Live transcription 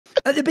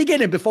At the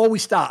beginning, before we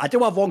start, I do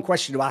have one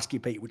question to ask you,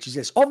 Pete, which is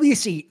this.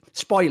 Obviously,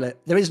 spoiler,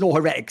 there is no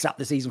Heretics at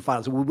the season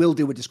finals, and we will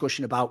do a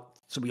discussion about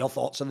some of your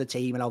thoughts on the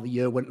team and how the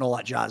year went and all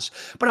that jazz.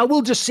 But I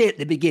will just say at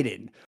the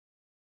beginning,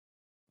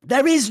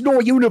 there is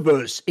no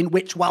universe in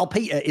which, while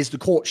Peter is the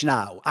coach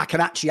now, I can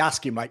actually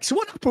ask him, like, so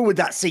what happened with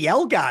that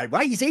CL guy?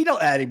 Why is he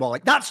not there anymore?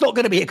 Like, that's not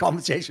going to be a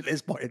conversation at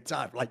this point in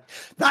time. Like,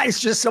 that is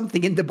just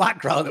something in the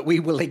background that we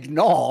will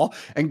ignore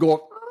and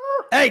go,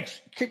 hey,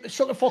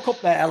 shut the fuck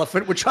up there,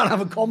 Elephant. We're trying to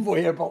have a convo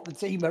here about the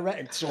team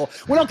Heretics. So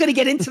we're not going to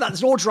get into that.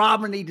 There's no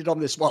drama needed on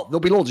this. Well,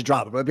 there'll be loads of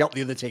drama, but it'll be up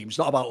the other teams,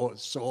 not about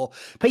us. So,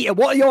 Peter,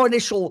 what are your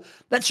initial...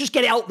 Let's just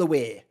get it out the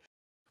way.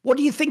 What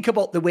do you think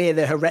about the way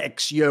the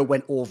Heretics year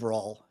went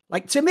overall?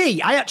 Like, to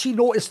me, I actually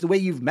noticed the way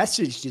you've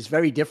messaged is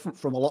very different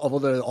from a lot of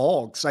other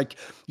orgs. Like,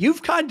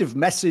 you've kind of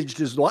messaged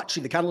as though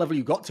actually the kind of level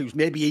you got to is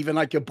maybe even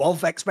like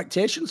above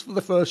expectations for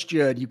the first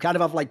year. And you kind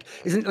of have like,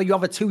 isn't it like you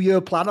have a 2-year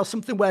plan or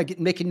something where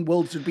making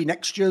Worlds would be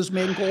next year's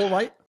main goal,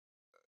 right?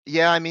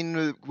 Yeah, I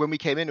mean, when we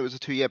came in, it was a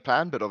 2-year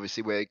plan, but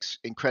obviously we're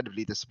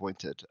incredibly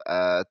disappointed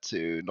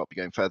to not be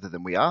going further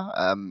than we are.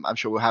 I'm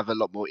sure we'll have a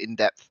lot more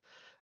in-depth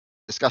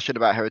discussion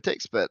about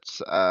Heretics, but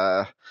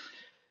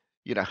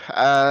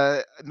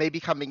maybe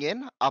coming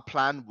in, our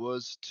plan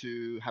was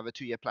to have a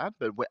 2-year plan,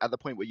 but at the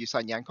point where you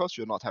sign Yankos,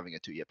 you're not having a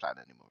 2-year plan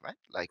anymore, right?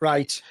 Like,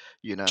 right.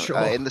 Sure.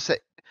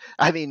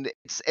 I mean,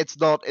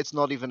 it's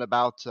not even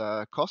about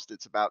cost.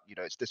 It's about,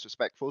 it's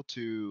disrespectful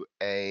to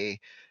a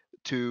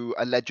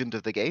legend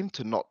of the game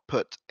to not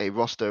put a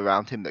roster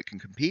around him that can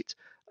compete.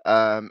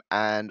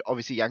 And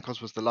obviously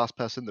Yankos was the last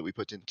person that we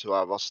put into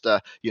our roster.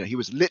 He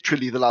was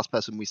literally the last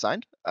person we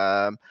signed.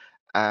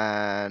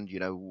 And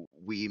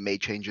we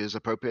made changes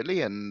appropriately,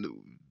 and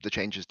the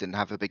changes didn't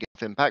have a big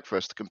enough impact for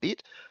us to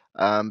compete.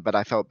 But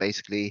I felt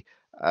basically,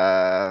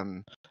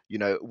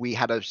 we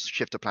had a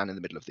shift of plan in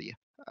the middle of the year.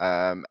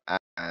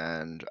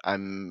 And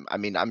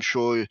I'm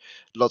sure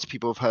lots of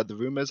people have heard the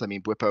rumors. I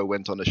mean, Bwippo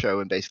went on a show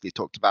and basically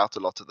talked about a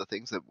lot of the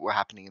things that were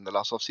happening in the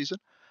last off season.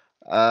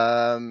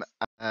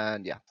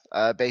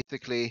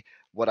 Basically,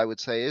 what I would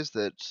say is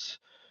that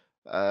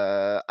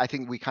I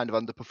think we kind of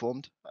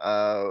underperformed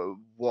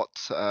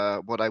what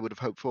I would have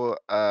hoped for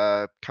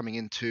coming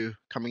into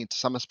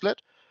summer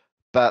split.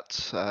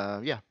 But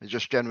it's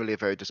just generally a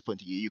very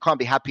disappointing year. You can't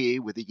be happy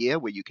with a year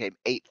where you came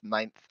 8th,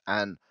 9th,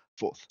 and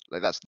 4th.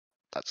 Like that's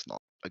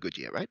not a good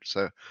year, right?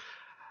 So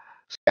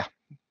yeah,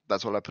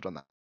 that's all I put on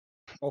that.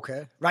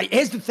 Okay. Right.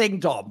 Here's the thing,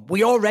 Dom.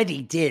 We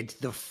already did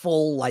the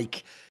full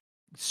like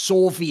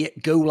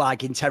Soviet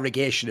gulag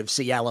interrogation of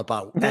CL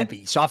about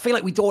Ebby. So I feel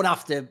like we don't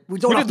have to we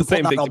did the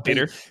same thing to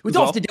Peter. We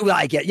don't have to do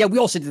that again. Yeah, we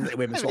also did it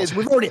with as well. So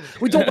we're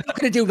not going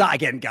to do that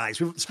again,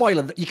 guys.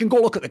 Spoiler, you can go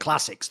look at the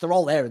classics. They're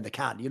all there in the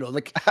can,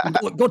 like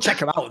go check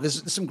them out.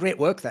 There's some great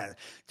work there.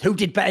 Who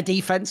did better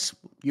defense?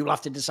 You'll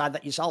have to decide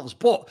that yourselves.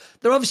 But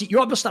there obviously,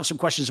 you must have some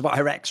questions about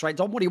Heretics, right,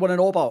 Dom? What do you want to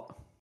know about?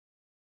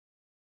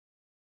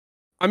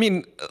 I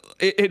mean,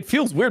 it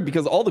feels weird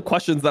because all the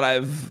questions that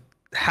I've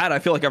had, I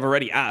feel like I've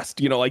already asked,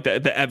 like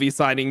the Evie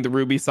signing, the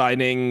Ruby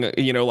signing,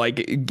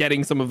 like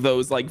getting some of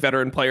those like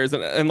veteran players.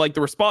 And like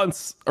the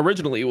response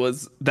originally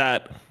was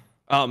that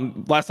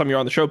last time you were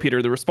on the show,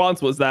 Peter, the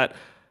response was that,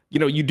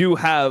 you do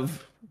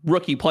have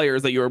rookie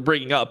players that you were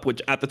bringing up, which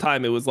at the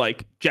time it was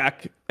like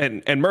Jack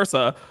and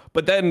Mersa.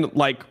 But then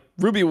like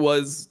Ruby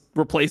was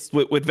replaced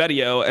with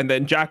Vetio, and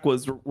then Jack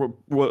was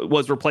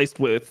replaced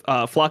with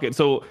Flocket.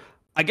 So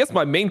I guess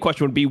my main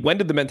question would be, when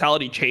did the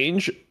mentality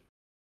change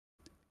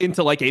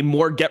into like a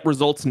more get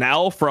results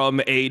now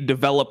from a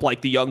develop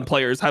like the young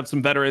players, have some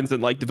veterans,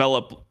 and like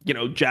develop,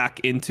 Jack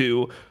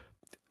into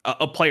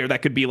a player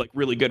that could be like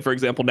really good, for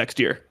example, next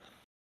year?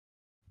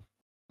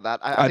 That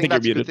I think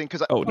that's a good thing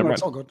because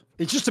it's all good.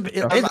 It's just a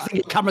bit. I think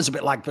your camera's a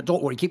bit lagged, but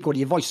don't worry, keep going.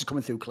 Your voice is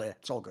coming through clear.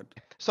 It's all good.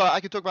 So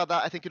I could talk about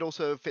that. I think it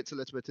also fits a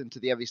little bit into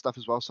the Evie stuff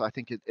as well. So I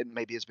think it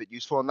maybe is a bit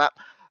useful on that.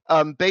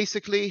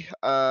 Basically,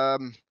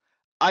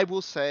 I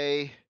will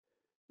say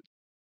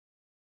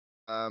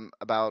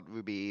about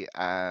Ruby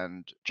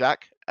and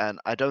Jack, and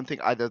I don't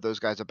think either of those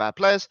guys are bad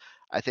players.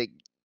 I think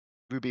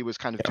Ruby was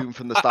kind of doomed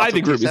from the start. I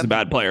think Ruby's a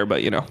bad player,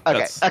 but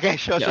Okay,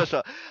 sure.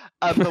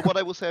 But what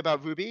I will say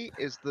about Ruby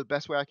is the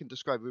best way I can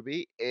describe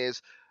Ruby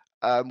is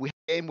we had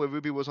a game where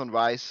Ruby was on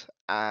Rise,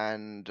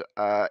 and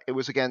it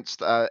was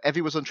against Evie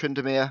was on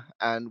Tryndamere,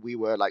 and we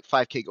were like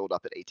 5k gold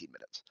up at 18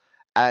 minutes.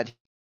 And he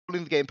was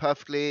holding the game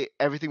perfectly,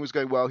 everything was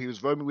going well, he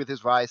was roaming with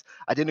his Rise.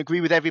 I didn't agree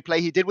with every play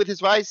he did with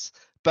his Rise,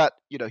 but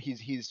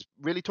he's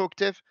really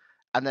talkative.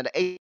 And then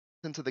 8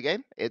 into the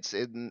game,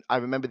 I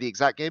remember the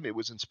exact game, it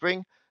was in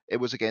spring. It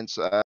was against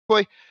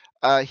Koi.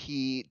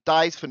 He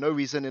dies for no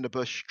reason in a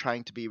bush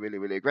trying to be really,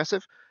 really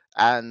aggressive.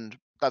 And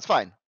that's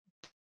fine.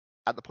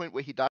 At the point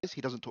where he dies,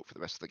 he doesn't talk for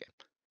the rest of the game.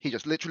 He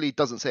just literally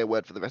doesn't say a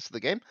word for the rest of the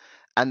game.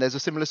 And there's a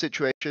similar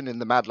situation in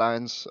the Mad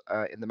Lions,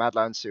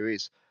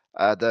 series.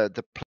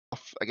 The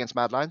playoff against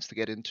Mad Lions to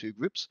get into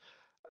groups.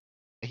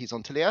 He's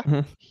on Tilia.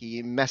 Mm-hmm.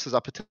 He messes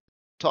up a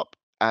top,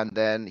 and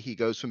then he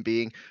goes from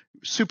being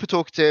super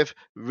talkative,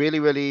 really,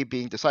 really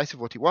being decisive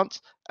what he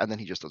wants, and then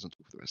he just doesn't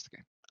talk for the rest of the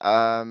game.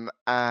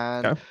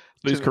 And Okay.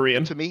 So he's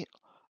Korean. To me,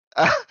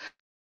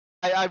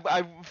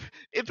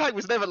 Impact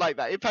was never like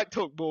that. Impact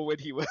talked more when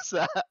he was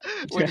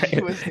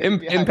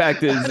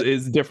Impact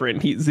is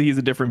different. He's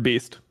a different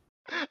beast.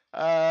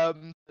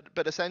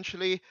 But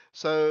essentially,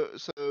 so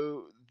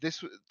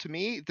this, to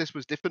me, this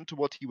was different to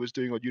what he was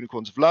doing on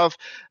Unicorns of Love.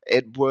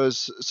 It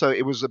was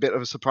a bit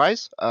of a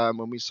surprise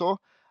when we saw.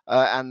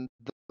 And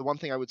the one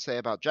thing I would say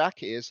about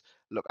Jack is,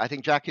 look, I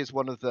think Jack is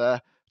one of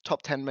the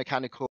top 10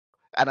 mechanical.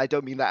 And I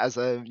don't mean that as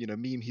a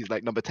meme. He's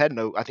like number 10.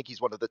 No, I think he's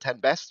one of the 10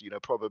 best.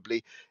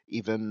 Probably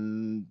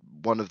even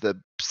one of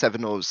the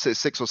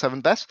 6 or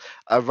 7 best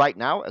right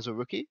now as a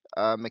rookie.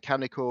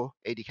 Mechanical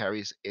AD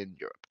carries in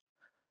Europe,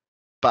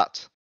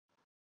 but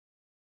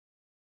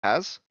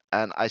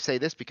and I say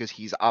this because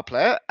he's our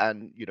player,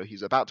 and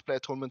he's about to play a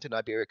tournament in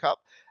Iberia Cup,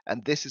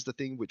 and this is the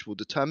thing which will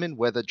determine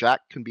whether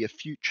Jack can be a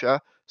future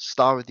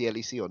star of the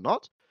LEC or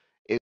not.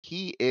 If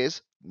he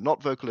is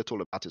not vocal at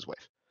all about his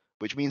wave,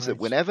 which means that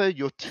whenever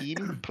your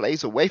team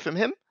plays away from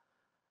him,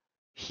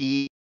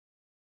 he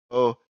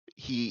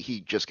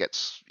just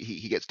gets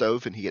he gets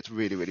dove, and he gets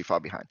really, really far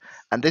behind.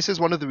 And this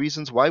is one of the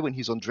reasons why when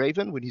he's on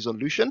Draven, when he's on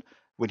Lucian,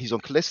 when he's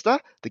on Kalista,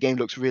 the game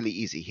looks really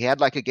easy. He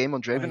had like a game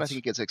on Draven, I think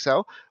against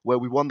Excel, where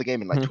we won the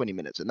game in like 20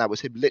 minutes, and that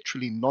was him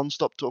literally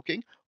non-stop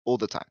talking all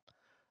the time.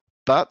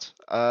 But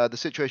the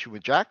situation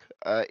with Jack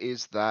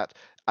is that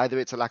either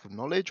it's a lack of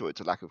knowledge or it's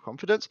a lack of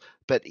confidence,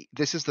 but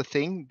this is the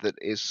thing that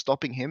is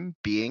stopping him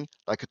being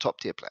like a top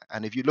tier player.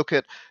 And if you look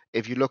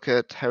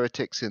at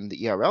Heretics in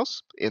the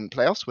ERLs in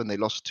playoffs when they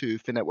lost to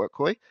Finetwork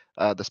Koi,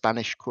 the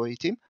Spanish Koi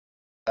team,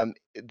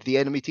 the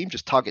enemy team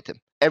just target him.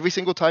 Every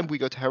single time we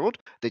go to Herald,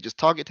 they just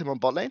target him on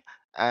bot lane,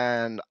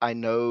 and I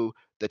know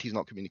that he's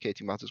not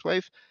communicating about his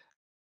wave.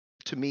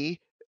 To me,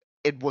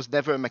 it was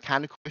never a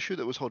mechanical issue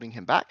that was holding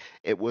him back.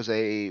 It was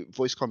a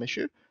voice comm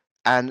issue,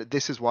 and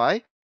this is why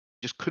he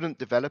just couldn't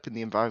develop in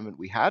the environment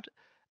we had.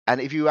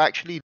 And if you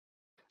actually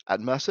at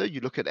Mercer,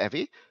 you look at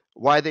Evi,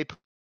 why they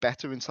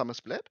better in Summer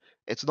Split,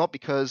 it's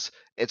because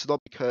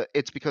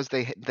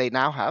they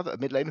now have a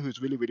mid laner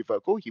who's really, really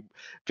vocal.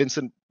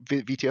 Vincent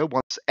VTO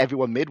wants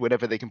everyone mid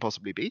whenever they can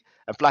possibly be,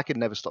 and Flacken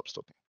never stops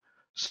talking.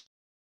 So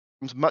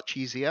it's much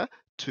easier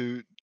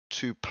to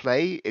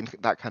play in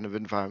that kind of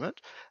environment.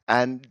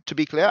 And to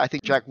be clear, I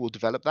think Jack will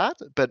develop that.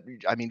 But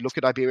I mean, look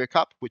at Iberia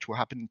Cup, which will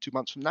happen in 2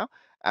 months from now.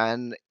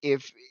 And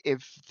if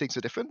things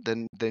are different,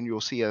 then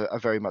you'll see a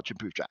very much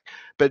improved Jack.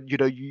 But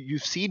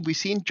we've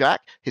seen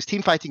Jack. His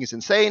team fighting is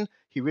insane.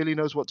 He really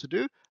knows what to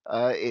do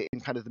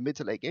in kind of the mid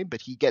to late game.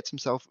 But he gets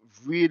himself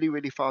really,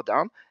 really far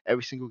down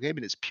every single game,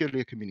 and it's purely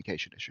a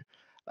communication issue.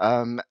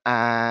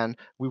 And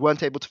we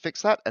weren't able to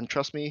fix that. And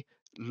trust me,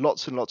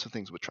 lots and lots of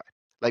things were tried.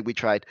 Like we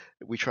tried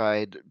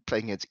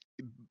playing against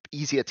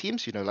easier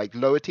teams, like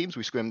lower teams.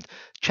 We scrimmed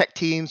Czech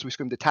teams, we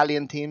scrimmed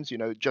Italian teams,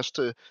 just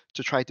to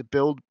try to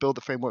build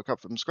the framework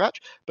up from scratch.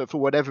 But for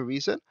whatever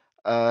reason,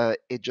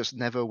 it just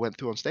never went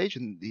through on stage,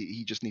 and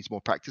he just needs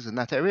more practice in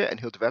that area, and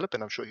he'll develop,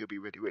 and I'm sure he'll be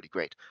really, really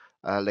great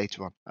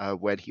later on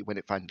when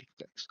it finally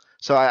clicks.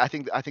 So I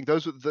think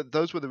those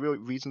were the real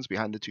reasons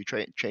behind the two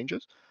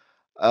changes.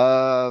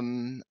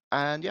 And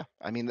yeah,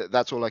 I mean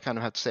that's all I kind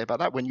of have to say about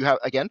that. When you have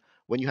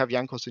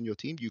Jankos in your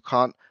team, you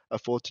can't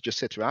afford to just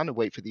sit around and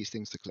wait for these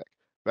things to click,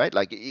 right?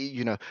 Like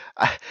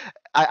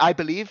I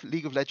believe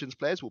League of Legends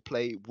players will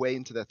play way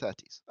into their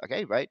 30s,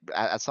 okay, right,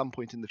 at some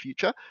point in the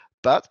future.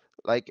 But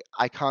like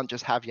I can't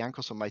just have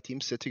Jankos on my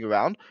team sitting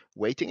around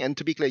waiting. And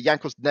to be clear,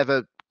 Jankos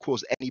never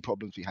caused any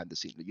problems behind the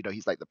scene.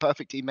 He's like the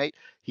perfect teammate.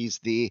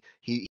 He's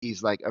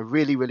like a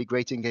really, really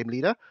great in-game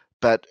leader.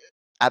 But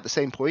at the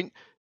same point,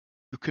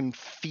 you can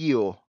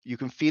feel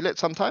it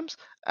sometimes,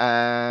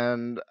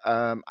 and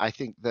I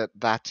think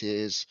that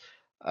is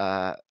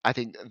I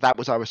think that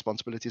was our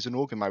responsibility as an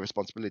org and my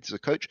responsibility as a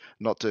coach,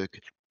 not to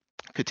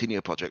continue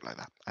a project like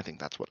that. I think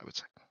that's what I would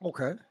say.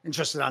 Okay,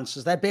 interesting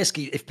answers there.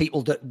 Basically, if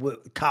people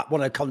can't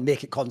want to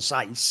make it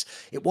concise,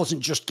 it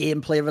wasn't just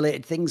gameplay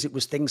related things. It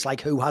was things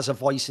like who has a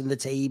voice in the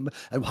team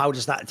and how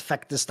does that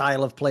affect the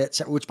style of play,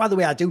 etc. Which, by the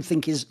way, I do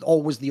think is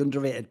always the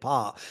underrated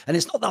part. And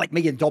it's not that like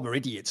me and Dom are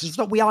idiots. It's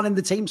not we aren't in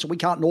the team, so we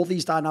can't know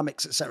these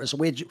dynamics, etc. So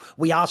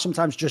we are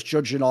sometimes just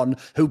judging on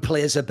who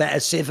plays a better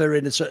Sivir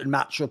in a certain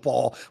matchup,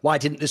 or why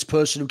didn't this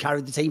person who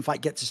carried the team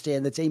fight get to stay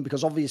in the team?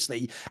 Because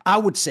obviously, I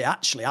would say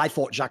actually, I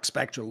thought Jack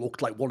Spectre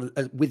looked like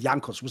with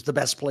Jankos was the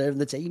best player in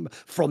the team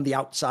from the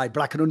outside,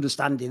 but I can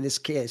understand in this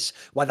case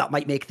why that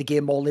might make the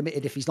game more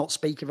limited if he's not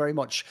speaking very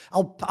much.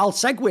 I'll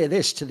segue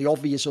this to the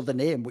obvious other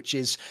name, which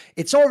is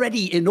it's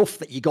already enough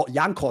that you got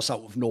Jankos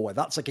out of nowhere.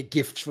 That's like a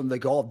gift from the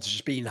gods,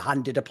 just being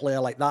handed a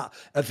player like that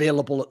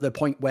available at the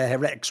point where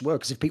Heretics were,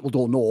 because if people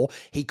don't know,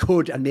 he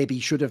could and maybe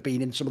should have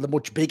been in some of the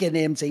much bigger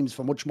name teams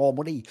for much more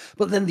money.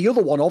 But then the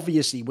other one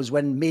obviously was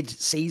when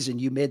mid-season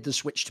you made the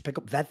switch to pick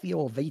up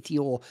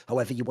Vethio,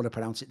 however you want to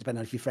pronounce it, depending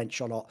on if you're French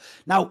or not.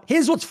 Now,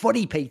 here's what's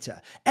funny,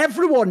 Peter.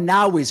 Everyone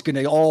now is going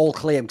to all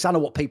claim, because I know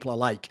what people are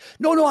like.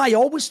 No, I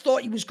always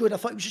thought he was good. I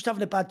thought he was just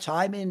having a bad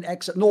time in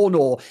exit.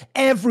 No.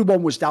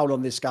 Everyone was down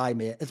on this guy,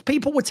 mate. As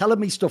people were telling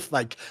me stuff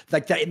like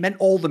that it meant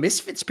all the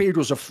Misfits period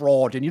was a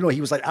fraud. And,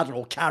 he was like, I don't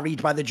know,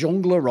 carried by the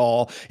jungler,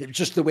 or it was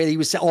just the way he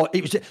was set. Or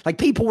it was like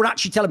people were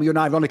actually telling me,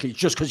 unironically, it's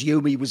just because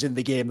Yumi was in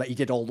the game that he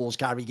did all those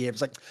carry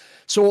games. Like,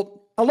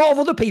 so a lot of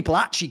other people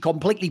actually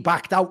completely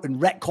backed out and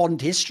retconned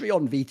history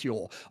on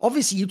Vito.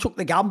 Obviously, you took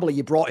the gamble,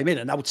 you brought him in,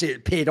 and I would say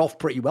it paid off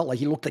pretty well. Like,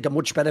 he looked like a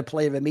much better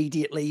player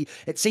immediately.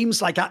 It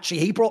seems like actually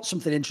he brought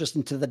something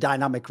interesting to the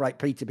dynamic, right,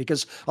 Peter?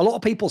 Because a lot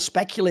of people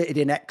speculated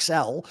in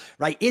XL,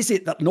 right? Is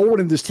it that no one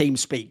in this team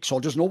speaks, or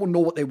does no one know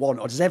what they want,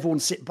 or does everyone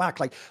sit back?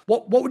 Like,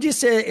 what would you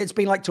say it's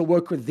been like to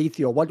work with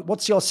Vito?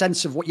 What's your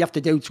sense of what you have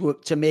to do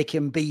to make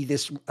him be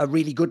a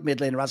really good mid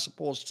laner as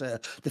opposed to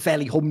the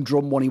fairly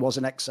humdrum one he was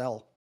in XL?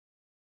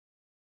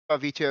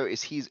 Vito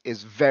is he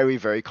is very,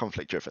 very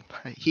conflict driven.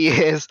 He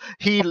likes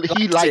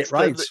it,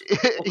 right?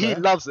 He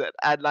loves it,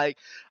 and like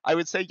I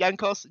would say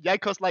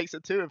Jankos likes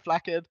it too, and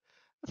Flacken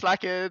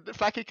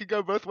can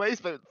go both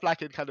ways, but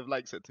Flacken kind of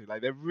likes it too.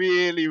 Like, they're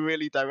really,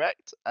 really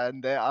direct,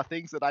 and there are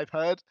things that I've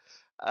heard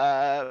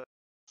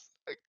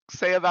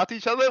say about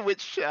each other,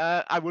 which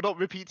I will not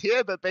repeat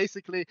here, but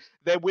basically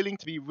they're willing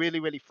to be really,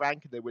 really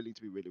frank, and they're willing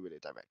to be really, really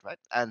direct, right?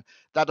 And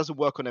that doesn't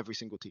work on every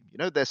single team.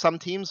 There's some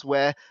teams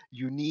where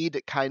you need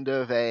kind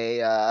of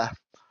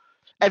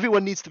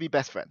everyone needs to be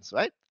best friends,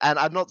 right? And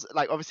I'm not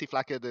like, obviously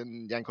Flackard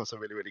and Jankos are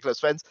really, really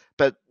close friends,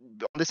 but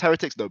on this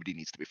Heretics, nobody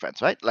needs to be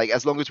friends, right? Like,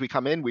 as long as we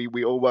come in,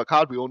 we all work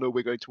hard, we all know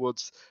we're going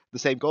towards the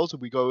same goals,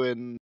 and we go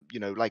in,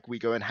 we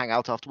go and hang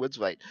out afterwards,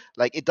 right?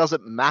 Like, it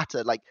doesn't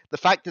matter. Like, the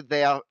fact that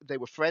they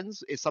were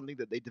friends is something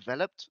that they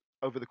developed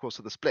over the course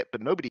of the split,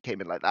 but nobody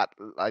came in like that.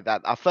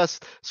 Our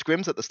first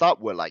scrims at the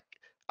start were like,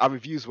 our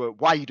reviews were,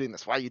 why are you doing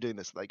this? Why are you doing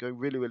this? Like, going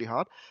really, really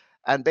hard.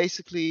 And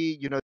basically,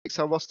 the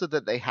Excel roster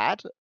that they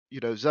had,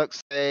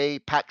 Xerxes,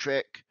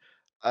 Patrick,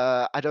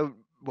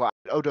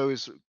 Odo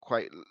is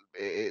quite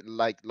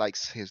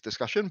likes his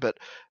discussion,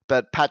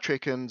 but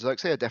Patrick and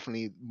Xerxes are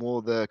definitely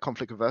more the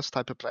conflict averse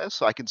type of players.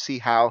 So I can see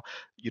how,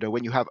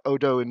 when you have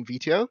Odo and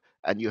Vito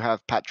and you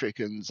have Patrick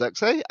and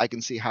Xerxes, I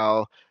can see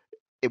how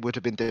it would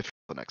have been difficult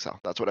on Excel.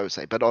 That's what I would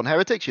say. But on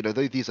Heretics,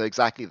 these are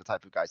exactly the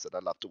type of guys that I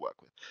love to work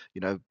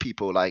with.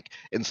 People like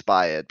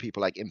Inspired,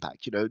 people like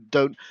Impact.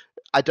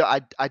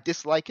 I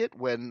dislike it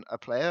when a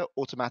player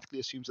automatically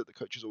assumes that the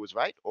coach is always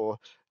right, or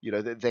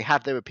they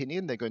have their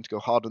opinion, they're going to go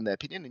hard on their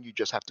opinion, and you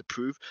just have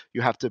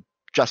to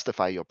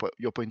justify your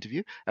point of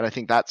view. And I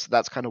think that's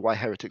kind of why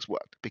Heretics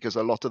worked, because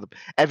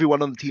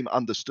everyone on the team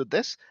understood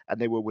this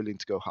and they were willing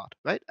to go hard,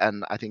 right?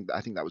 And I think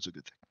that was a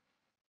good thing.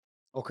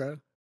 Okay.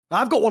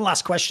 I've got one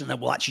last question,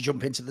 then we'll actually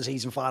jump into the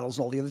season finals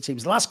and all the other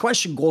teams. The last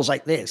question goes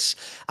like this.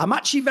 I'm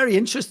actually very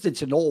interested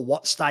to know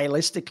what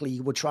stylistically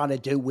you were trying to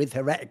do with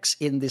Heretics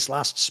in this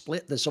last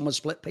split, the summer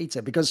split,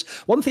 Peter, because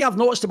one thing I've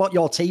noticed about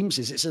your teams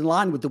is it's in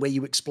line with the way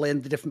you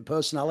explained the different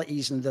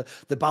personalities and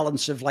the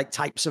balance of like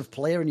types of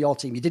player in your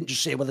team. You didn't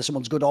just say whether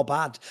someone's good or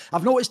bad.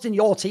 I've noticed in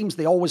your teams,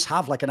 they always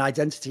have like an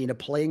identity and a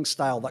playing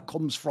style that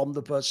comes from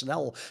the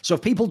personnel. So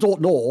if people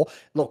don't know,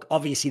 look,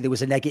 obviously there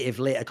was a negative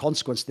later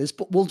consequence to this,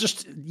 but we'll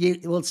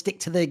stick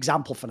to the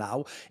example for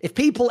now. If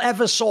people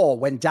ever saw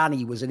when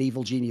Danny was in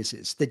Evil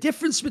Geniuses, the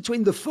difference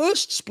between the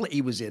first split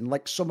he was in,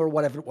 like summer,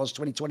 whatever it was,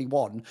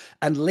 2021,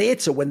 and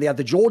later when they had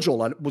the Jojo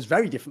line, was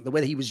very different. The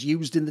way that he was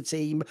used in the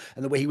team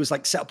and the way he was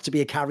like set up to be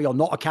a carry or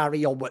not a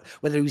carry, or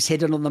whether he was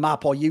hidden on the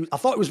map or used. I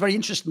thought it was very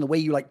interesting the way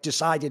you like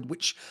decided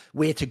which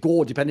way to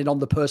go depending on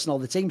the personnel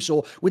of the team.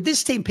 So with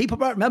this team, people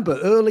might remember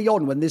early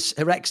on when this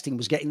Heretics team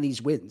was getting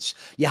these wins,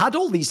 you had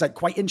all these like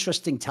quite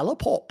interesting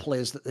teleport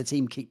players that the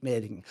team keep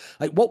making.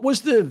 Like, what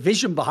was the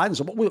vision behind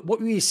them? What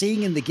were you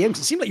seeing in the games?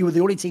 It seemed like you were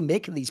the only team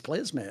making these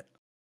players, mate.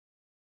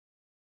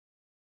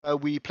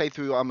 We played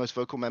through our most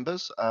vocal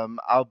members.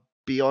 I'll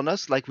be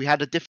honest, like, we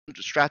had a different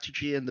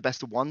strategy in the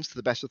best of ones to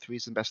the best of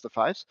threes and best of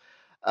fives.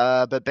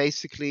 But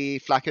basically,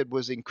 Flackard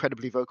was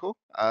incredibly vocal.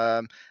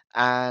 And,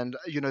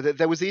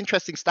 there was the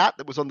interesting stat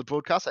that was on the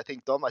broadcast. I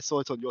think, Dom, I saw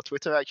it on your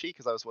Twitter, actually,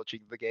 because I was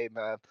watching the game.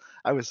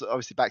 I was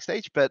obviously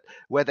backstage, but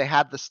where they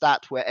had the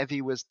stat where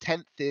Evie was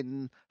 10th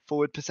in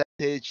forward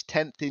percentage,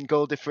 10th in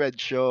goal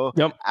differential,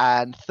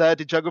 and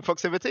 3rd in jungle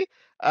proximity.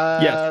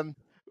 Yes.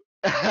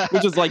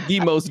 Which is like the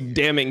most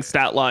damning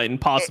stat line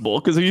possible,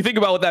 because if you think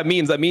about what that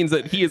means that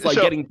he is like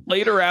getting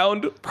played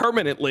around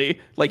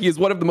permanently. Like, he is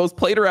one of the most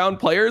played around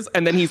players,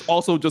 and then he's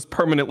also just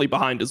permanently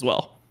behind as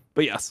well.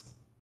 But yes.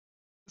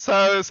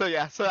 So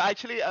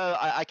actually,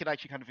 I can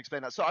actually kind of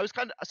explain that.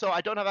 So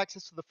I don't have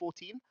access to the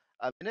 14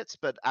 minutes,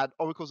 but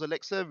Oracle's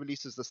Elixir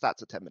releases the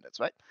stats at 10 minutes,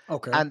 right?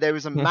 Okay. And there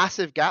is a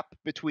massive gap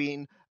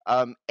between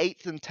 8th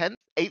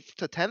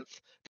to 10th,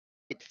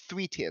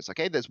 3 tiers.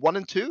 Okay, there's 1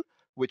 and 2,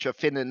 which are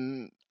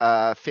Finn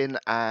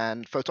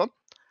and Photon.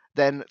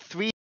 Then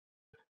 3,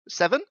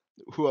 7,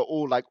 who are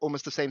all like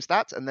almost the same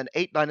stats, and then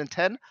 8, 9, and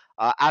 10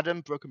 are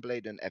Adam, Broken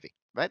Blade, and Evie,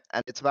 right?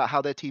 And it's about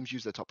how their teams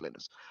use their top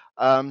laners.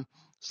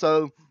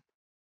 So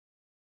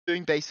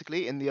doing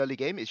basically in the early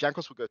game is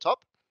Jankos would go top.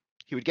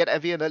 He would get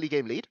Evie an early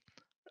game lead.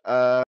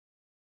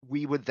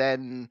 We would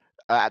then,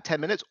 at 10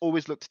 minutes,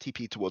 always look to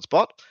TP towards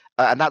bot.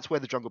 And that's where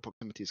the jungle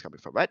proximity is coming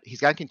from, right?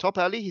 He's ganking top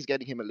early. He's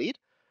getting him a lead.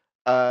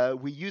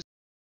 We use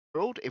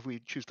Herald if we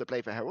choose to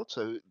play for Herald,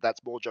 so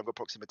that's more jungle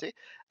proximity.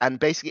 And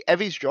basically,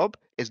 Evie's job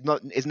is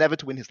never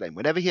to win his lane.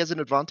 Whenever he has an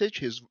advantage,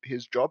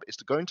 his job is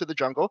to go into the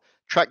jungle,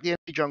 track the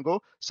enemy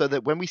jungle, so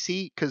that when we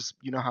see, because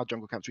you know how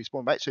jungle camps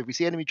respawn, right? So if we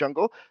see enemy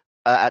jungle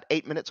at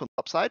 8 minutes on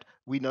top side,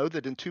 we know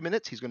that in 2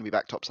 minutes he's going to be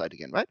back top side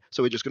again, right?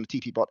 So we're just going to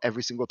TP bot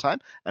every single time,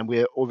 and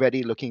we're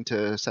already looking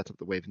to set up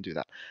the wave and do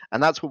that.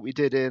 And that's what we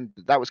did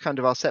that was kind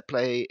of our set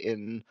play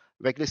in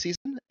regular season.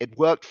 It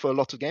worked for a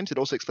lot of games. It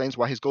also explains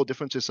why his goal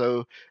difference is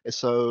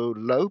so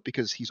low,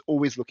 because he's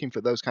always looking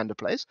for those kind of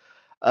plays.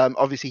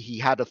 Obviously, he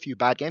had a few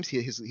bad games.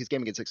 His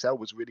game against Excel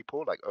was really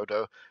poor. Like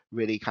Odo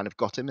really kind of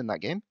got him in that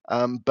game.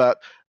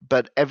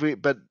 But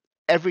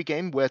every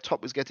game where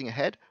top was getting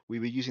ahead, we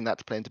were using that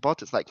to play into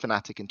bot. It's like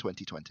Fnatic in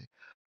 2020.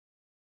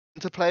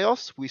 Into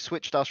playoffs, we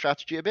switched our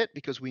strategy a bit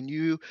because we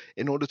knew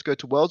in order to go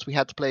to Worlds, we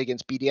had to play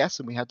against BDS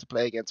and we had to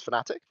play against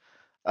Fnatic.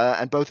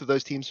 And both of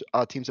those teams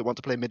are teams that want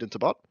to play mid into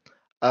bot.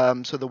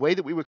 So the way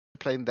that we were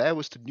playing there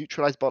was to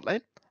neutralize bot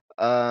lane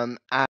and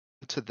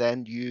to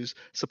then use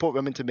support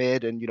roam into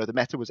mid. And, the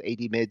meta was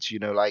AD mids,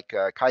 like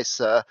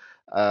Kai'Sa,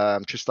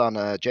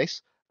 Tristana,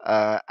 Jace.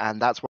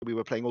 And that's why we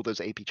were playing all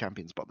those AP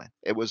champions bot lane.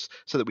 It was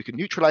so that we could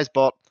neutralize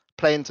bot,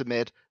 play into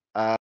mid,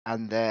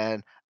 and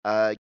then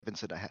give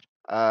Vincent ahead.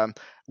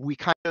 We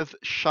kind of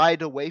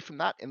shied away from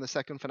that in the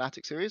second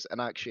Fnatic series,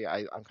 and actually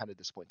I'm kind of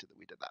disappointed that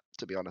we did that,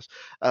 to be honest.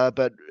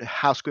 But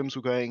how scrims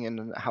were going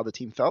and how the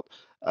team felt,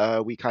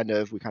 we kind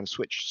of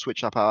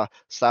switched up our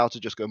style to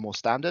just go more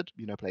standard,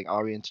 playing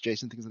Ahri into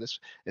Jason, things like this,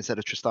 instead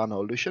of Tristana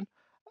or Lucian.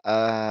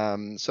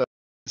 So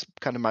it's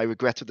kind of my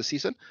regret of the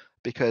season,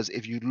 because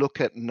if you look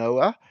at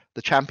Noah,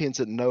 the champions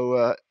that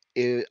Noah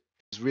is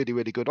really,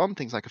 really good on,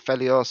 things like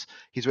Aphelios,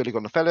 he's really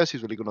good on Aphelios,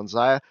 he's really good on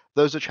Xayah.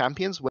 Those are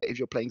champions where if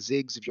you're playing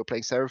Ziggs, if you're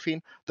playing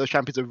Seraphine, those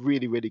champions are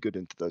really, really good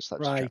into those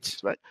types of champions,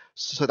 right?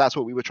 So that's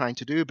what we were trying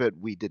to do, but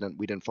we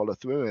didn't follow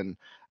through, and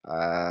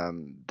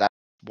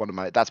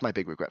that's my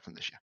big regret from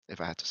this year,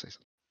 if I had to say so.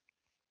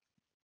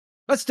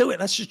 Let's do it.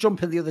 Let's just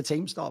jump in the other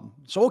team, Storm.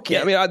 So okay.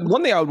 Yeah, I mean,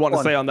 one thing I would want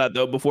to say on that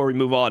though, before we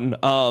move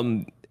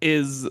on,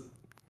 is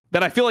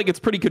that I feel like it's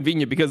pretty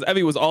convenient because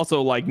Evie was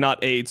also like not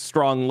a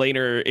strong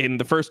laner in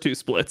the first two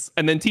splits,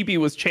 and then TP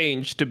was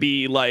changed to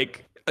be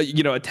like a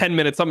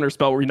 10-minute summoner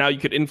spell where now you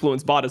could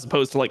influence bot as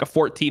opposed to like a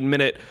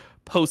 14-minute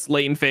post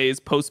lane phase,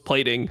 post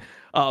plating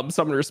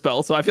summoner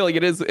spell. So I feel like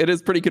it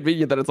is pretty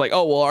convenient that it's like,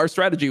 oh well, our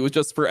strategy was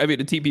just for Evie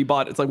to TP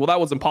bot. It's like, well,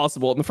 that wasn't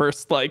possible in the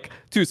first like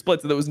two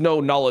splits. There was no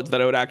knowledge that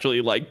it would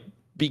actually like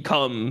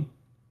become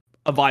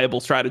a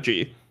viable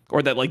strategy,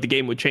 or that like the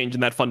game would change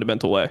in that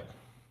fundamental way.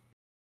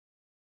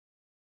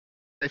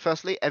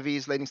 Firstly,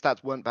 Evie's laning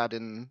stats weren't bad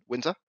in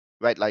Winter,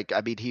 right? Like, I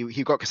mean,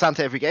 he got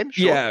Cassandra every game,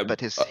 sure, yeah.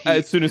 But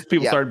as soon as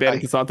people started banning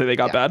Cassandra, they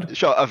got bad.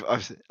 Sure,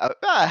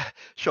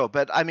 sure.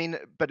 But I mean,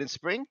 in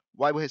Spring,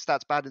 why were his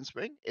stats bad in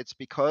Spring? It's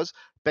because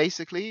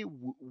basically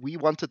we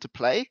wanted to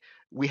play.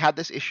 We had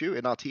this issue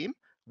in our team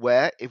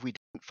where if we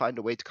didn't find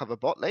a way to cover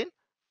bot lane,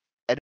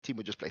 any team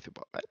would just play through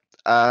bot, right?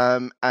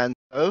 And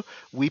so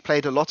we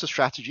played a lot of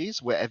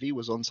strategies where Evie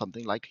was on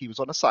something like he was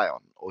on a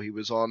Scion or he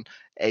was on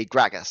a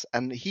Gragas,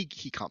 and he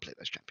can't play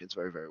those champions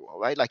very, very well,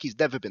 right? Like he's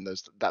never been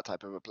that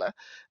type of a player.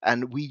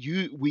 And we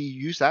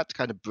use that to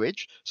kind of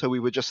bridge. So we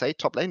would just say,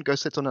 top lane, go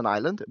sit on an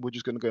island, and we're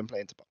just going to go and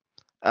play into bot.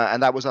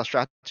 And that was our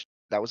strategy.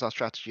 That was our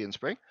strategy in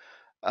Spring.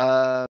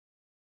 Now,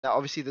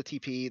 obviously, the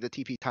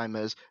TP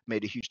timers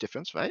made a huge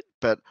difference, right?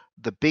 But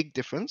the big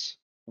difference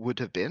would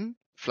have been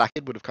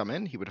Flakkid would have come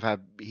in. He would have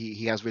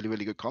he has really,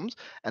 really good comms,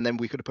 and then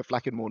we could have put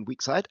Flakkid more on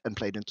weak side and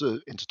played into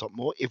top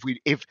more.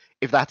 If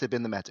that had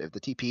been the meta,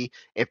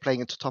 if playing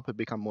into top had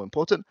become more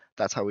important,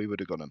 that's how we would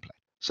have gone and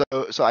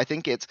played. So I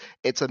think it's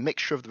a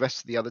mixture of the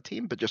rest of the other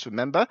team, but just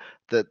remember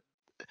that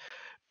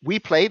we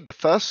played the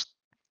first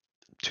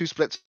two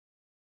splits,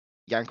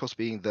 Jankos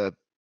being the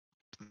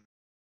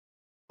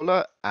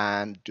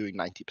and doing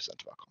 90%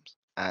 of our comms.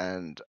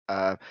 And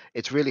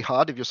it's really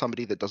hard if you're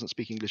somebody that doesn't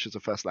speak English as a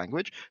first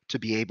language to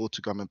be able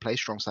to come and play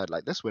strong side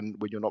like this when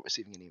you're not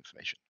receiving any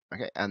information.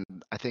 Okay, and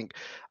I think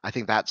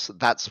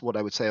that's what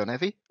I would say on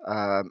Evie,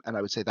 and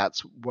I would say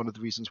that's one of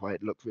the reasons why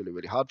it looked really,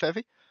 really hard for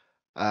Evie.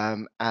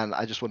 And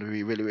I just want to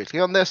be really, really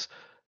clear on this.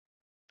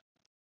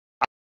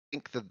 I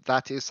think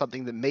that is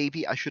something that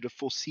maybe I should have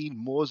foreseen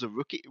more as a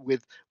rookie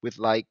with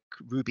like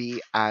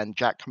Ruby and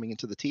Jack coming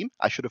into the team.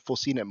 I should have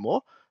foreseen it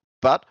more.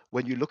 But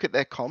when you look at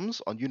their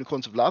comms on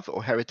Unicorns of Love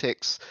or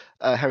Heretics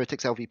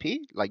LVP,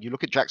 like you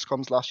look at Jack's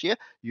comms last year,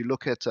 you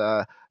look at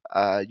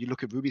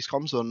Ruby's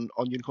comms on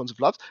Unicorns of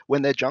Love,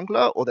 when their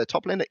jungler or their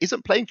top laner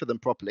isn't playing for them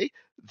properly,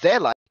 they're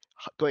like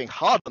going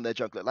hard on their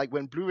jungler. Like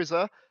when Blue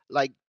Rizzer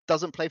like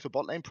doesn't play for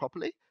bot lane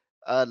properly,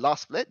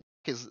 last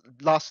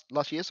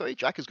year,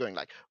 Jack is going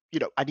like,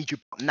 I need you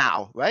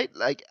now, right?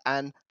 Like,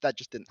 and that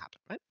just didn't happen,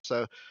 right?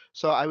 So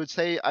I would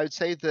say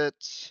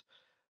that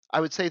I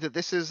would say that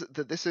this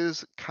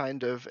is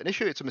kind of an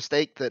issue. It's a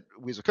mistake that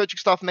we as a coaching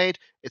staff made.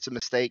 It's a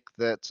mistake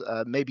that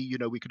maybe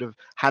we could have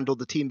handled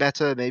the team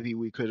better. Maybe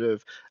we could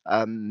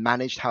have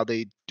managed how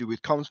they do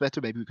with comms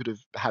better. Maybe we could have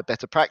had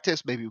better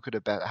practice. Maybe we could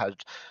have had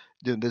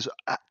there's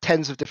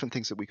tens of different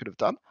things that we could have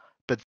done.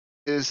 But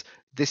this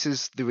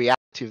is the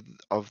reality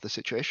of the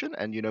situation.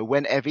 And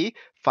when Evie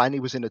finally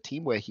was in a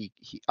team where he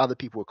other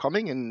people were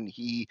coming and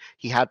he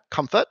had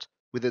comfort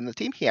within the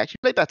team, he actually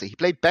played better. He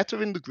played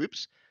better in the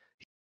groups.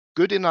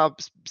 Good in our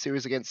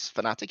series against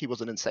Fnatic. He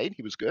wasn't insane.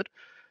 He was good.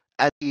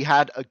 And he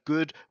had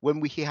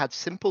when he had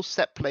simple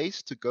set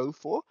plays to go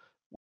for,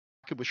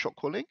 it was shot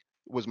calling,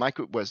 was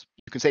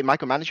you can say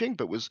micromanaging,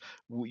 but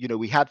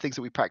we had things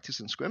that we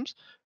practiced in scrims.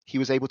 He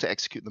was able to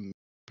execute them,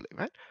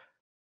 right?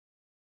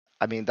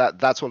 I mean,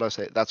 that's all I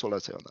say. That's all I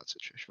say on that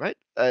situation, right?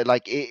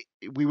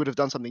 We would have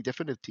done something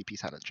different if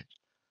TPs hadn't changed.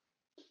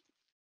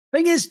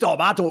 Thing is, Dom,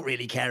 I don't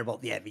really care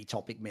about the heavy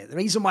topic, mate. The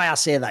reason why I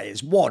say that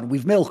is, one,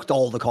 we've milked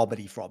all the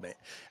comedy from it.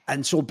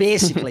 And so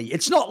basically,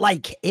 it's not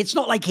like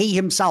he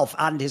himself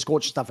and his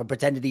coaching staff have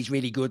pretended he's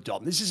really good,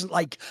 Dom. This isn't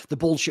like the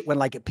bullshit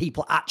when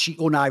people actually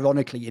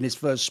unironically in his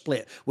first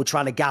split were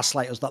trying to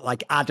gaslight us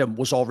that Adam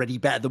was already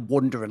better than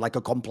Wunder and a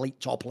complete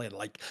top lane.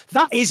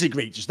 That is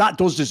egregious. That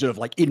does deserve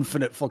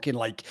infinite fucking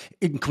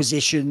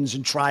inquisitions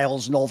and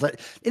trials and all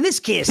that. In this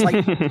case,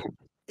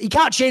 he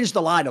can't change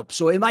the lineup.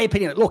 So in my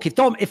opinion, look,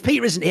 if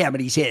Peter isn't here, I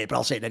mean, he's here, but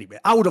I'll say it anyway.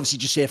 I would obviously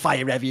just say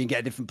fire Revy and get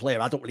a different player.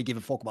 I don't really give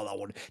a fuck about that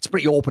one. It's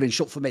pretty open and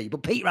shut for me.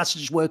 But Peter has to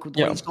just work with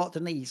what he's got,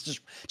 doesn't he? He's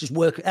just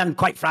work. And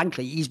quite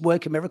frankly, he's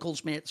working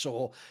miracles, mate.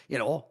 So,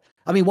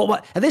 I mean,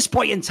 what at this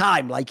point in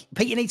time,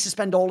 Peter needs to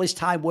spend all his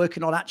time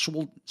working on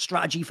actual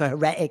strategy for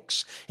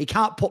Heretics. He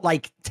can't put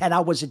 10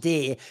 hours a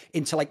day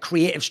into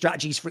creative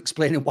strategies for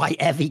explaining why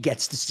Evie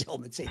gets to sit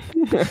on the team.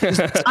 There's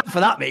no time for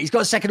that, mate. He's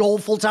got a second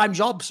full-time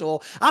job.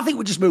 So I think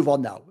we'll just move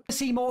on now. To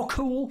see more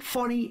cool,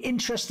 funny,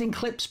 interesting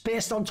clips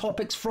based on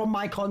topics from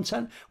my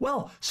content,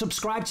 well,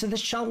 subscribe to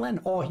this channel then,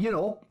 or,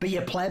 be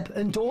a pleb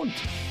and don't.